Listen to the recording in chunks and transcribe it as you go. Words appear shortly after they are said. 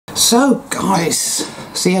So guys,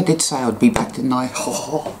 see, I did say I'd be back, didn't I?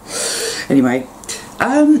 Anyway,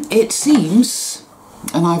 it seems,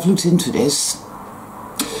 and I've looked into this,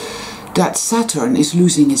 that Saturn is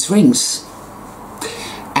losing its rings.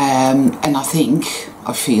 And I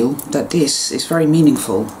feel that this is very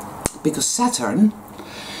meaningful, because Saturn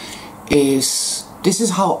is, this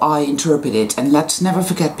is how I interpret it, and let's never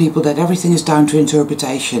forget, people, that everything is down to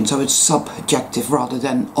interpretation, so it's subjective rather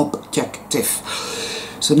than objective.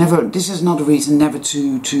 So never, this is not a reason never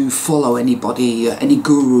to follow anybody, any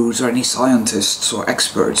gurus or any scientists or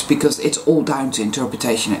experts, because it's all down to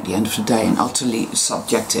interpretation at the end of the day and utterly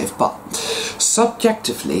subjective. But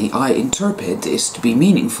subjectively, I interpret this to be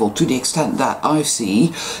meaningful to the extent that I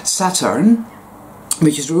see Saturn,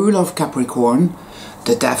 which is the ruler of Capricorn,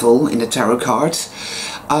 the devil in the tarot card. See,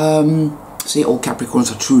 all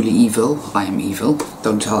Capricorns are truly evil. I am evil,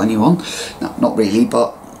 don't tell anyone. No, not really,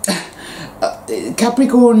 but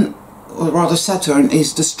Capricorn, or rather Saturn,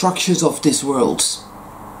 is the structures of this world.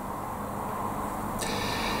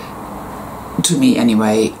 To me,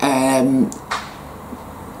 anyway.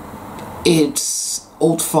 It's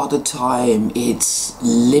old father time, it's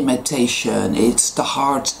limitation, it's the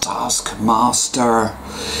hard task master.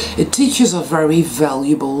 It teaches us very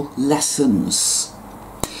valuable lessons.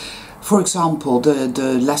 For example,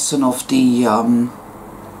 the lesson of the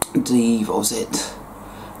what was it?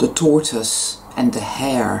 The tortoise and the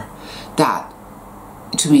hare. That,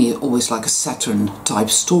 to me, is always like a Saturn type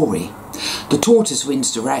story. The tortoise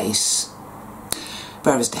wins the race,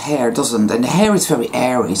 whereas the hare doesn't. And the hare is very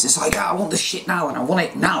Aries. It's like, I want this shit now, and I want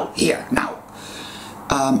it now, here, now.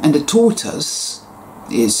 And the tortoise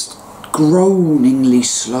is groaningly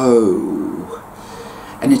slow.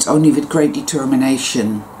 And it's only with great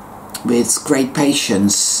determination, with great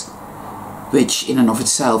patience, which in and of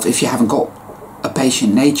itself, if you haven't got a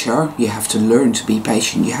patient nature, you have to learn to be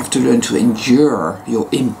patient. You have to learn to endure your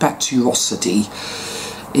impetuosity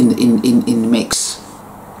in the mix.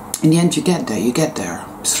 In the end, you get there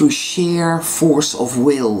through sheer force of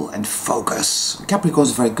will and focus. Capricorn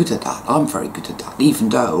is very good at that. I'm very good at that, even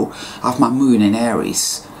though I have my moon in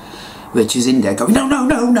Aries, which is in there going, no, no,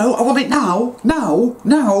 no, no, I want it now, now,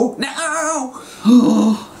 now, now.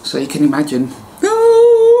 So you can imagine.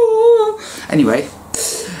 Anyway,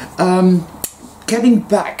 getting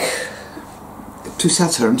back to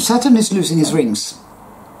Saturn. Saturn is losing his rings.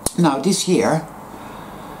 Now this year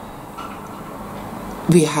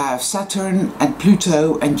we have Saturn and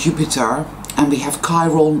Pluto and Jupiter, and we have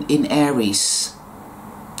Chiron in Aries.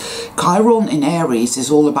 Chiron in Aries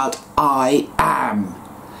is all about I am.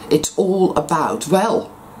 It's all about,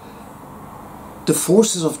 well, the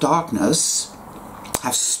forces of darkness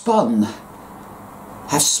have spun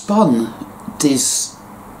this,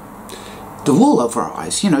 the wool over our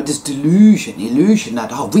eyes, you know, this illusion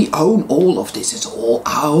that, oh, we own all of this, it's all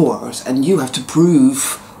ours, and you have to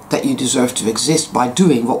prove that you deserve to exist by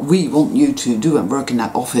doing what we want you to do and work in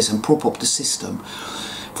that office and prop up the system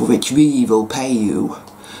for which we will pay you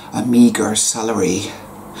a meager salary.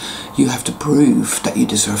 You have to prove that you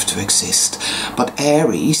deserve to exist. But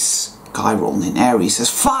Aries, Chiron in Aries, says,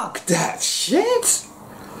 fuck that shit!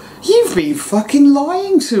 You've been fucking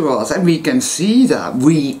lying to us, and we can see that.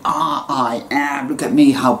 We are, I am. Look at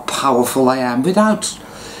me, how powerful I am. Without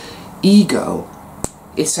ego,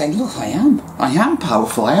 it's saying, look, I am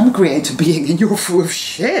powerful. I am a creator being, and you're full of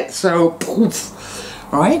shit. So, poof,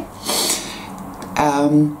 right?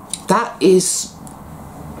 That is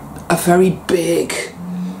a very big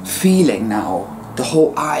feeling now. The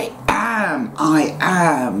whole I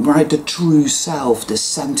am, right? The true self, the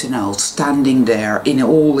sentinel standing there in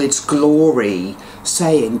all its glory,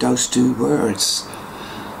 saying those two words.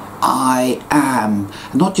 I am.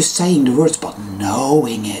 And not just saying the words, but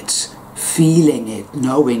knowing it, feeling it,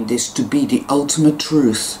 knowing this to be the ultimate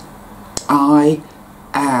truth. I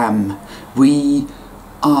am. We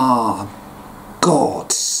are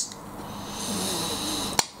gods.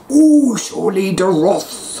 Ooh, surely the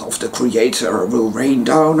wrath of the Creator will rain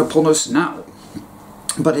down upon us now.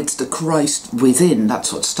 But it's the Christ within.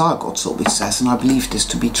 That's what Star Gods always says, and I believe this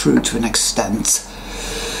to be true to an extent.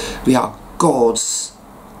 We are gods,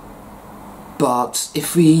 but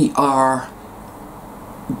if we are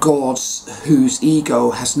gods whose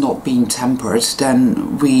ego has not been tempered,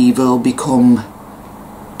 then we will become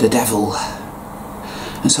the devil.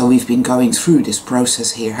 And so we've been going through this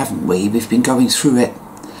process here, haven't we? We've been going through it,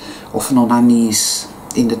 often on our knees,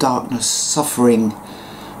 in the darkness, suffering.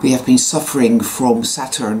 We have been suffering from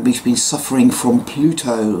Saturn, we've been suffering from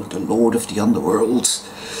Pluto, the Lord of the Underworld,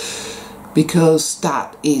 because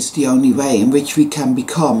that is the only way in which we can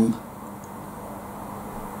become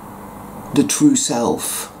the true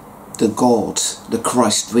self, the God, the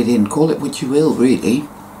Christ within, call it what you will really,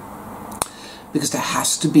 because there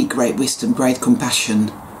has to be great wisdom, great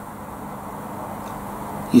compassion,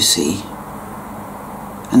 you see,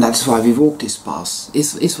 and that's why we walk this path,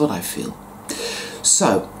 is what I feel.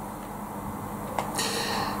 So,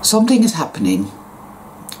 something is happening.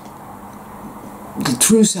 The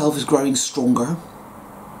true self is growing stronger,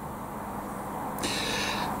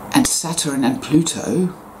 and Saturn and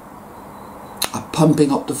Pluto are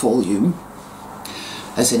pumping up the volume,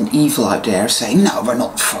 as an evil out there saying, no, we're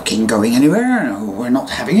not fucking going anywhere, no, we're not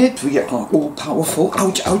having it, we are all powerful,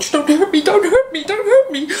 ouch, ouch, don't hurt me, don't hurt me, don't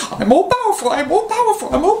hurt me, I'm all powerful, I'm all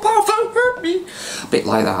powerful, I'm all powerful, don't hurt me, a bit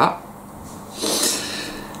like that.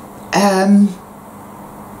 And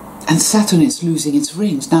Saturn is losing its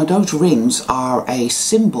rings. Now those rings are a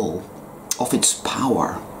symbol of its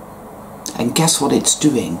power, and guess what it's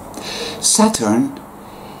doing? Saturn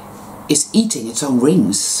is eating its own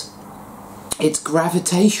rings. Its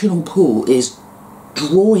gravitational pull is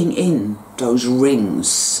drawing in those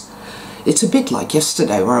rings. It's a bit like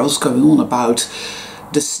yesterday where I was going on about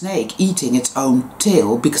the snake eating its own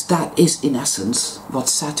tail, because that is in essence what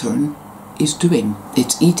Saturn is doing.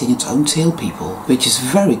 It's eating its own tail, people, which is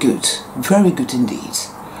very good indeed.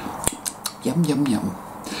 Yum yum yum.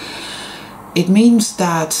 It means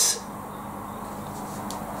that,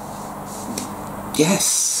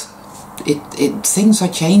 yes, things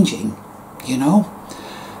are changing, you know,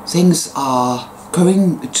 things are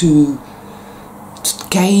going to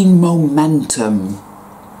gain momentum,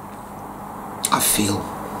 I feel,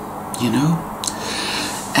 you know,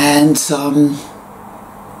 and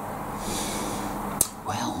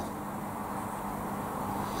well,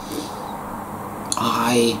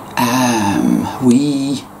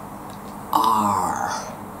 we are,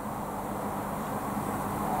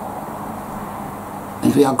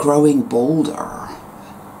 and we are growing bolder.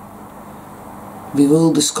 We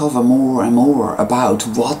will discover more and more about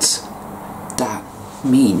what that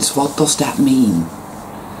means. What does that mean?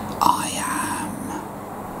 I am.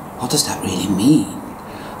 What does that really mean?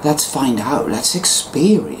 Let's find out. Let's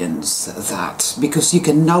experience that. Because you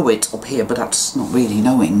can know it up here, but that's not really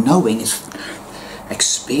knowing. Knowing is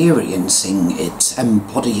experiencing it,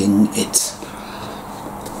 embodying it.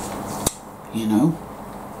 You know?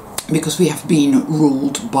 Because we have been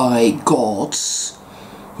ruled by gods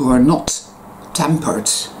who are not tempered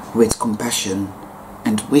with compassion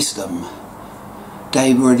and wisdom.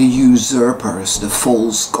 They were the usurpers, the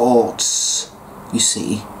false gods, you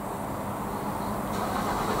see.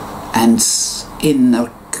 And in a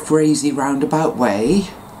crazy roundabout way,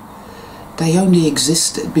 they only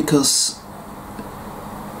existed because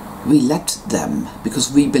we let them, because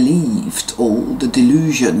we believed all the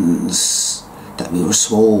delusions that we were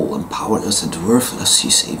small and powerless and worthless, you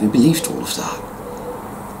see. We believed all of that.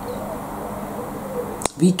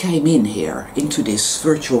 We came in here, into this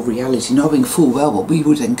virtual reality, knowing full well what we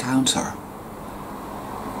would encounter.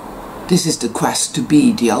 This is the quest to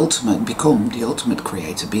be the ultimate, become the ultimate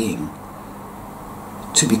creator being.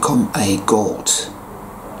 To become a god.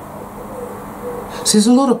 So there's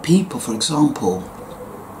a lot of people, for example,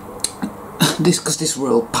 because this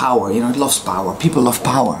world, power, you know, it loves power. People love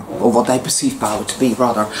power, or what they perceive power to be,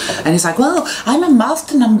 rather. And it's like, well, I'm a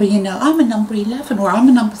master number, you know, I'm a number 11, or I'm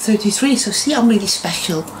a number 33, so see, I'm really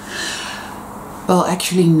special. Well,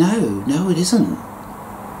 actually, no, it isn't.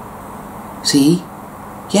 See?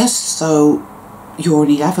 Yes, so you're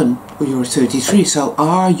an 11, or you're 33, so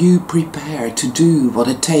are you prepared to do what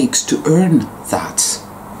it takes to earn that?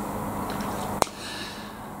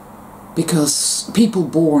 Because people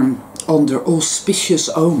born under auspicious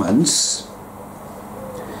omens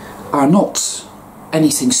are not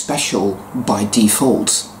anything special by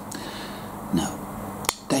default. No,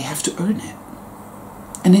 they have to earn it.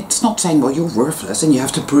 And it's not saying, well, you're worthless and you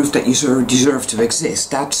have to prove that you deserve to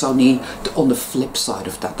exist. That's only on the flip side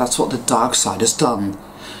of that. That's what the dark side has done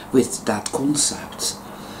with that concept.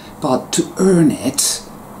 But to earn it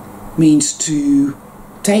means to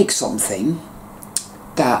take something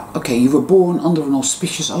that, okay, you were born under an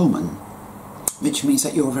auspicious omen, which means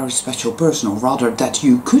that you're a very special person, or rather that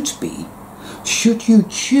you could be, should you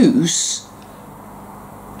choose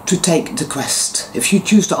to take the quest. If you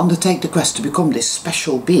choose to undertake the quest to become this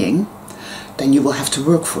special being, then you will have to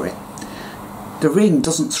work for it. The ring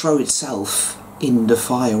doesn't throw itself in the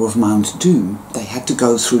fire of Mount Doom. They had to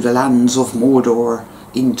go through the lands of Mordor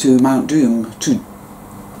into Mount Doom to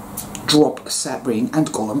drop Sabrin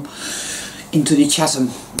and Gollum into the chasm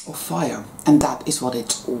of fire, and that is what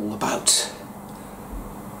it's all about.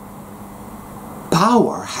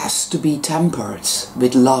 Power has to be tempered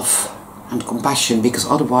with love and compassion, because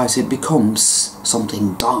otherwise it becomes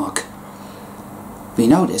something dark We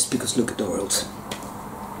know this because look at the world.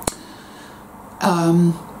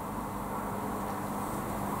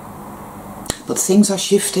 But things are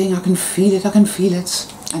shifting, I can feel it,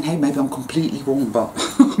 And hey, maybe I'm completely wrong, but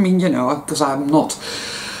I mean, you know, because I'm not,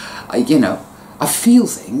 you know, I feel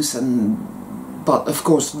things, but of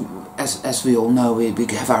course, as we all know, we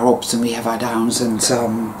have our ups and we have our downs, and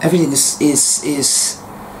everything is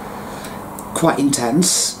quite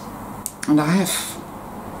intense, and I have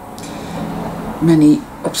many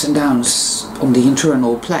ups and downs on the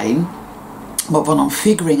internal plane. But what I'm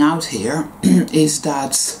figuring out here is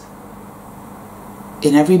that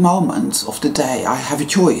in every moment of the day I have a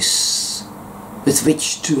choice with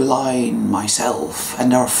which to align myself,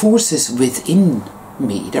 and there are forces within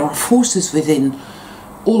me, there are forces within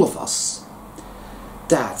all of us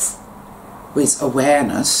that with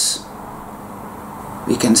awareness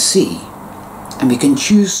we can see and we can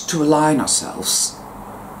choose to align ourselves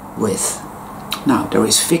with. Now, there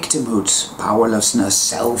is victimhood, powerlessness,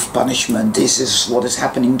 self-punishment. This is what is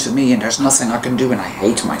happening to me and there's nothing I can do and I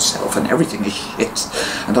hate myself and everything is shit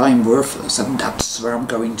and I'm worthless and that's where I'm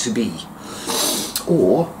going to be.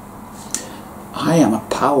 Or, I am a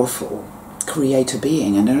powerful creator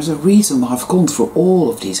being, and there's a reason why I've gone through all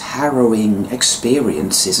of these harrowing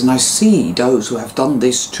experiences, and I see those who have done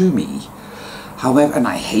this to me. However, and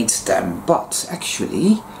I hate them, but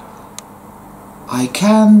actually I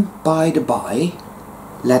can, by the by,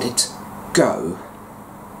 let it go.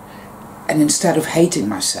 And instead of hating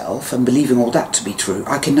myself and believing all that to be true,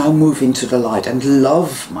 I can now move into the light and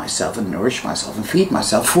love myself and nourish myself and feed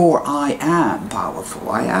myself, for I am powerful,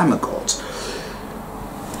 I am a god.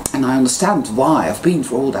 And I understand why I've been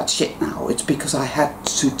through all that shit now. It's because I had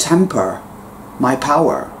to temper my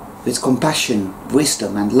power with compassion,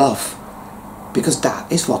 wisdom and love. Because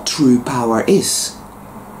that is what true power is.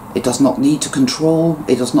 It does not need to control,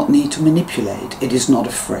 it does not need to manipulate, it is not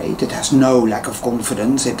afraid, it has no lack of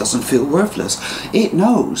confidence, it doesn't feel worthless. It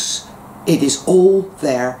knows it is all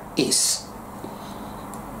there is.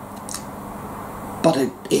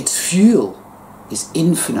 But its fuel is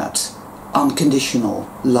infinite, unconditional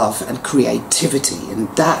love and creativity,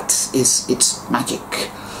 and that is its magic.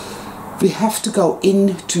 We have to go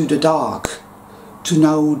into the dark to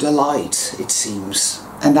know the light, it seems,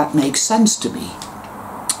 and that makes sense to me.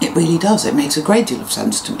 It really does. It makes a great deal of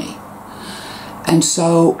sense to me. And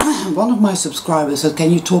so one of my subscribers said, can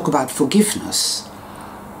you talk about forgiveness?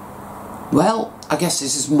 Well, I guess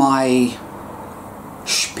this is my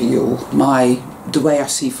spiel, the way I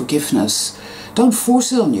see forgiveness. Don't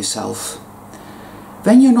force it on yourself.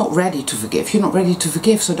 When you're not ready to forgive, you're not ready to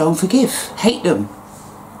forgive, so don't forgive. Hate them.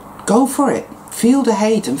 Go for it. Feel the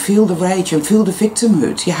hate and feel the rage and feel the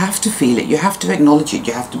victimhood. You have to feel it. You have to acknowledge it.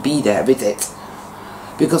 You have to be there with it.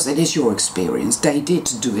 Because it is your experience. They did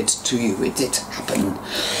do it to you. It did happen.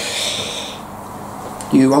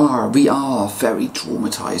 We are very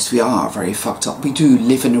traumatized. We are very fucked up. We do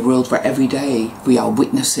live in a world where every day we are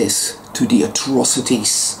witnesses to the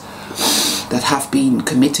atrocities that have been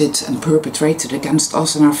committed and perpetrated against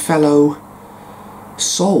us and our fellow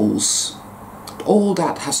souls. All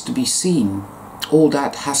that has to be seen. All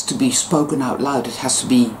that has to be spoken out loud. It has to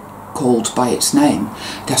be called by its name.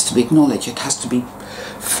 It has to be acknowledged. It has to be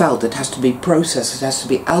felt. It has to be processed. It has to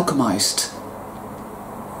be alchemized.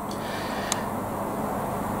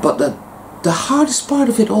 But the hardest part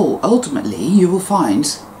of it all, ultimately, you will find,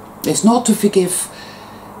 is not to forgive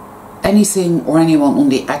anything or anyone on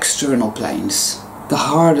the external planes. The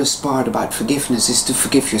hardest part about forgiveness is to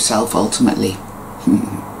forgive yourself, ultimately.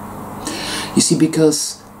 You see,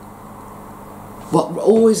 because what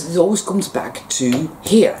it always comes back to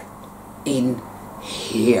here, in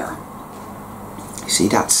here. You see,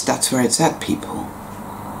 that's where it's at, people.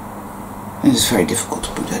 And it's very difficult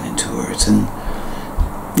to put that into words, and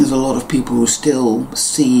there's a lot of people who still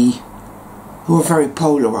see, who are very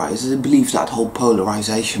polarized. They believe that whole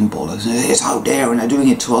polarization bollocks. It's out there and they're doing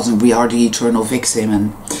it to us and we are the eternal victim,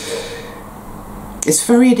 and it's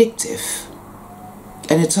very addictive.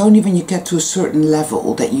 And it's only when you get to a certain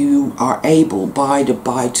level that you are able, by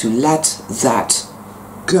to let that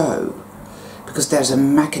go. Because there's a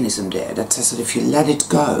mechanism there that says that if you let it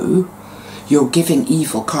go, you're giving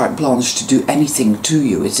evil carte blanche to do anything to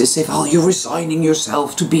you. It's as if, oh, you're resigning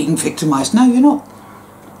yourself to being victimized. No, you're not.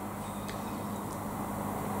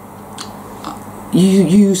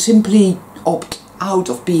 You simply opt out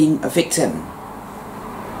of being a victim.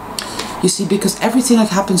 You see, because everything that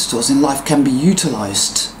happens to us in life can be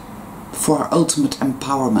utilized for our ultimate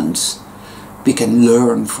empowerment. We can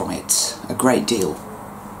learn from it a great deal.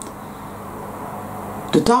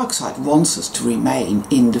 The dark side wants us to remain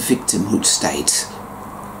in the victimhood state.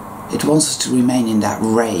 It wants us to remain in that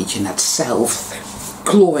rage and that self,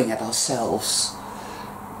 clawing at ourselves,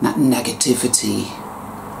 that negativity.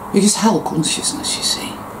 Because hell consciousness, you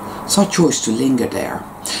see. It's our choice to linger there.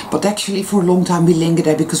 But actually for a long time we linger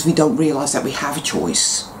there because we don't realize that we have a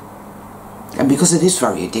choice. And because it is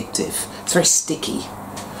very addictive. It's very sticky.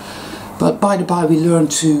 But by the by we learn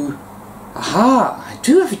to, aha, I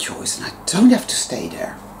do have a choice and I don't have to stay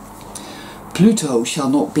there. Pluto shall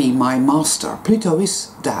not be my master. Pluto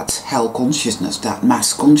is that hell consciousness, that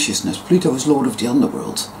mass consciousness. Pluto is Lord of the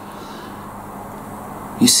Underworld.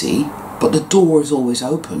 You see, but the door is always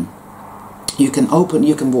open. You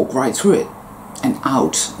can walk right through it and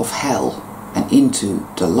out of hell and into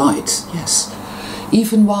the light. Yes.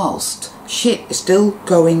 Even whilst shit is still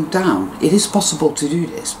going down, it is possible to do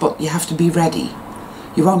this, but you have to be ready.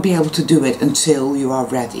 You won't be able to do it until you are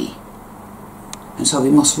ready. And so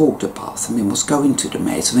we must walk the path, and we must go into the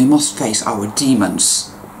maze, and we must face our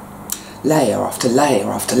demons. Layer after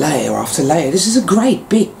layer after layer after layer. This is a great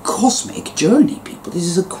big cosmic journey, people. This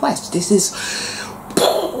is a quest. This is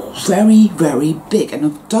very, very big.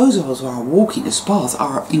 And those of us who are walking this path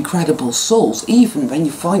are incredible souls. Even when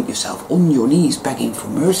you find yourself on your knees begging for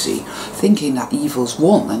mercy, thinking that evil's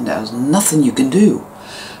won and there's nothing you can do,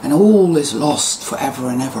 and all is lost forever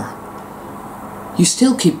and ever, you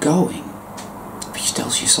still keep going. Which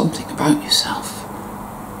tells you something about yourself.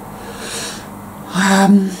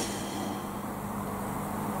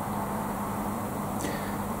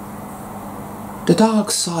 The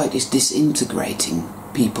dark side is disintegrating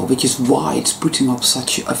people, which is why it's putting up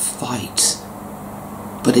such a fight.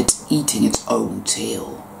 But it's eating its own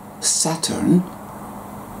tail. Saturn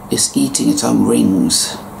is eating its own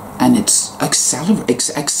rings, and it's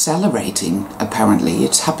accelerating, apparently.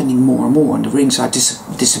 It's happening more and more, and the rings are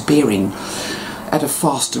disappearing at a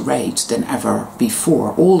faster rate than ever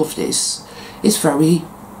before. All of this is very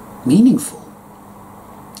meaningful.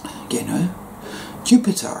 You know,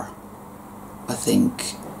 Jupiter, I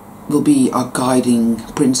think, will be our guiding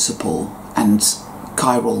principle, and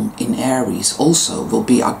Chiron in Aries also will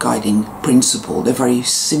be our guiding principle. They're very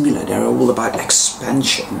similar. They're all about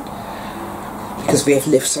expansion. Because we have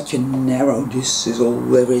lived such a narrow, this is all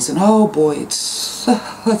there is, and oh boy, it's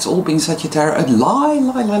all been such a terror, a lie.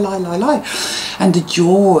 And the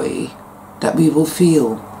joy that we will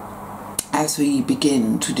feel as we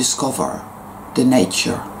begin to discover the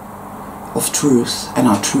nature of truth and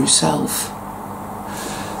our true self.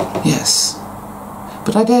 Yes.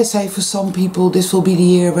 But I dare say for some people this will be the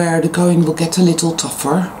year where the going will get a little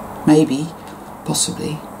tougher, maybe,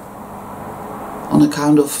 possibly. On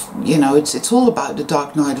account of, you know, it's all about the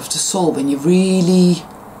dark night of the soul, when you really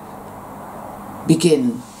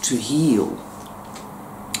begin to heal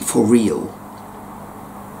for real.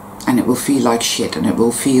 And it will feel like shit, and it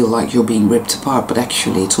will feel like you're being ripped apart, but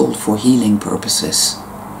actually it's all for healing purposes.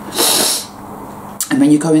 And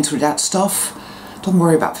when you're going through that stuff, don't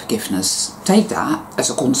worry about forgiveness. Take that as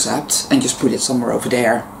a concept and just put it somewhere over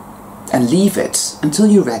there and leave it until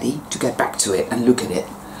you're ready to get back to it and look at it.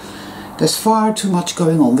 There's far too much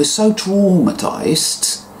going on. We're so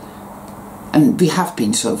traumatized, and we have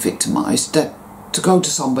been so victimized, that to go to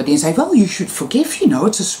somebody and say, well, you should forgive, you know,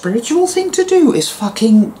 it's a spiritual thing to do, is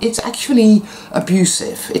fucking, it's actually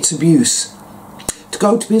abusive. It's abuse. To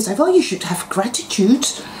go to people and say, well, you should have gratitude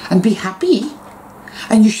and be happy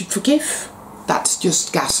and you should forgive. That's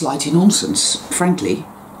just gaslighting nonsense, frankly.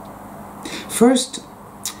 First,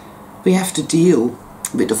 we have to deal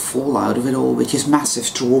with the fallout of it all, which is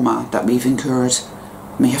massive trauma that we've incurred.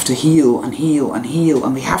 We have to heal and heal and heal,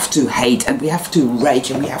 and we have to hate, and we have to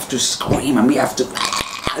rage, and we have to scream, and we have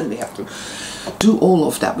to do all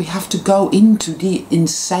of that. We have to go into the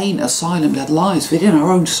insane asylum that lies within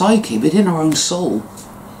our own psyche, within our own soul,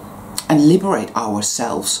 and liberate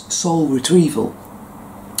ourselves. Soul retrieval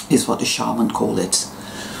is what the shaman call it.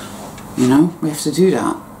 You know, we have to do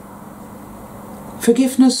that.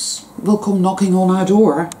 Forgiveness will come knocking on our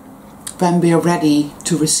door when we are ready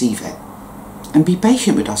to receive it. And be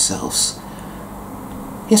patient with ourselves.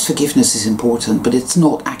 Yes, forgiveness is important, but it's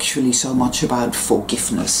not actually so much about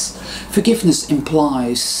forgiveness. Forgiveness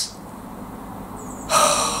implies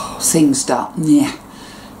things that,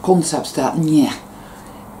 concepts that,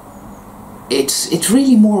 It's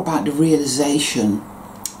really more about the realization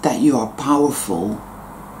that you are powerful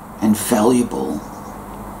and valuable,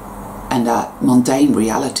 and that mundane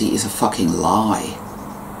reality is a fucking lie.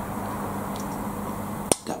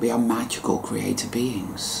 That we are magical creator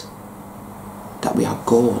beings. That we are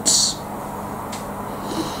gods.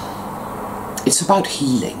 It's about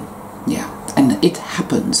healing, and it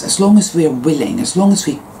happens as long as we are willing, as long as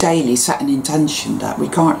we daily set an intention that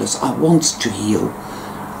regardless, I want to heal.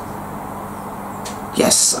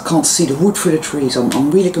 Yes, I can't see the wood for the trees.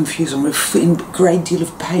 I'm really confused. I'm in a great deal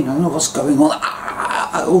of pain. I don't know what's going on.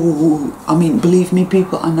 Oh, I mean, believe me,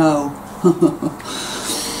 people, I know.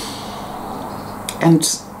 And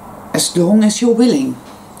as long as you're willing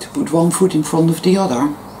to put one foot in front of the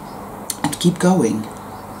other and keep going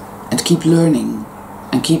and keep learning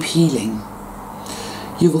and keep healing,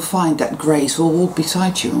 you will find that grace will walk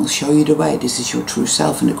beside you and will show you the way. This is your true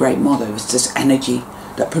self, and the great mother is this energy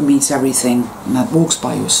that permeates everything and that walks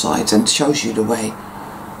by your side and shows you the way.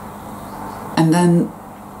 And then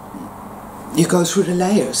you go through the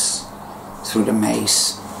layers, through the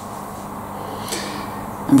maze.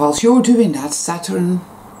 And whilst you're doing that, Saturn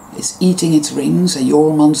is eating its rings and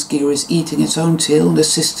your mom's gear is eating its own tail, and the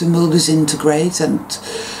system will disintegrate, and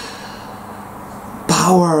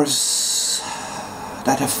powers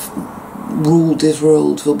that have ruled this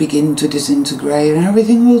world will begin to disintegrate, and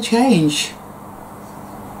everything will change.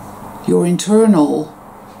 Your internal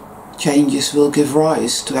changes will give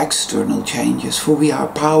rise to external changes, for we are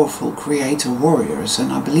powerful creator warriors,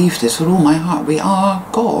 and I believe this with all my heart. We are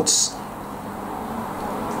gods.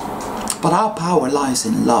 But our power lies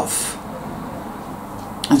in love.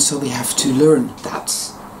 And so we have to learn that.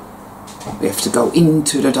 We have to go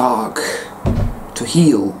into the dark to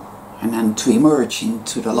heal, and then to emerge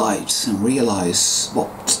into the light and realize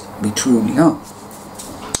what we truly are.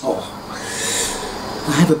 Oh,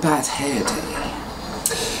 I have a bad hair day.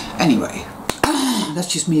 Anyway,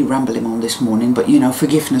 that's just me rambling on this morning, but you know,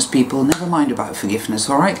 forgiveness, people, never mind about forgiveness,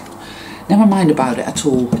 alright? Never mind about it at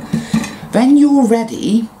all. When you're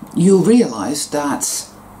ready, you'll realize that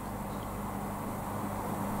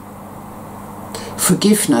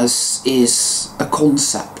forgiveness is a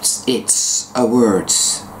concept, it's a word.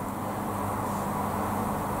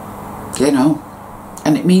 You know,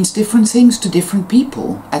 and it means different things to different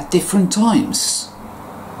people at different times.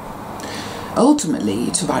 Ultimately,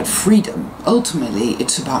 it's about freedom. Ultimately,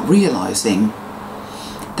 it's about realizing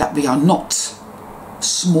that we are not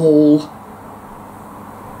small,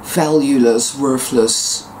 valueless,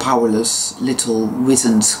 worthless, powerless, little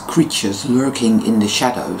wizened creatures lurking in the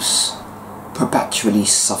shadows, perpetually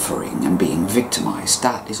suffering and being victimized.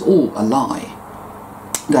 That is all a lie.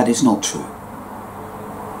 That is not true.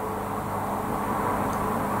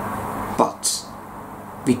 But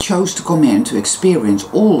we chose to come in to experience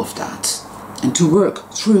all of that and to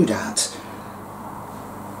work through that,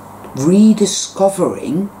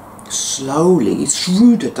 rediscovering slowly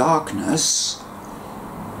through the darkness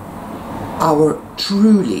our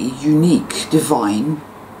truly unique divine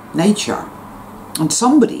nature. And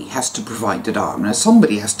somebody has to provide the darkness,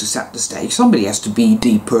 somebody has to set the stage, somebody has to be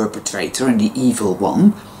the perpetrator and the evil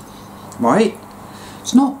one, right?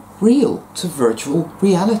 It's not real, it's a virtual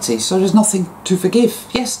reality, so there's nothing to forgive.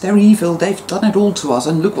 Yes, they're evil, they've done it all to us,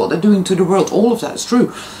 and look what they're doing to the world. All of that is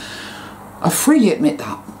true. I freely admit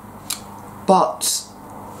that. But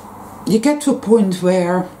you get to a point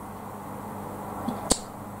where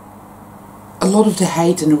a lot of the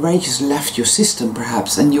hate and the rage has left your system,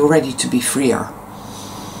 perhaps, and you're ready to be freer.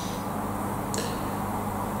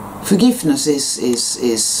 Forgiveness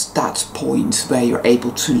is that point where you're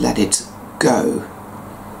able to let it go.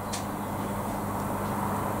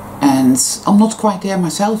 And I'm not quite there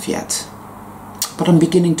myself yet, but I'm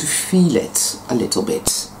beginning to feel it a little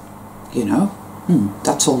bit, you know?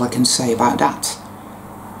 That's all I can say about that.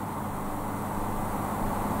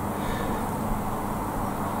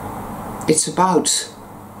 It's about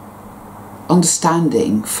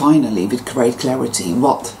understanding, finally, with great clarity,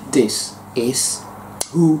 what this is,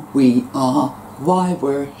 who we are, why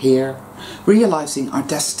we're here, realizing our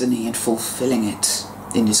destiny and fulfilling it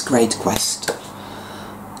in this great quest.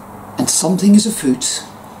 And something is afoot,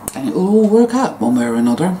 and it will all work out one way or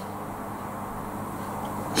another.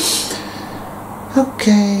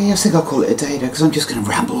 Okay, I think I'll call it a day there, because I'm just going to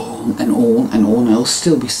ramble on and on and on, and I'll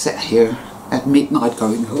still be sat here at midnight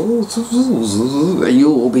going, oh, and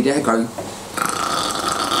you'll all be there going,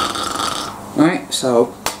 right,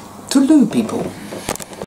 so, toodaloo, people.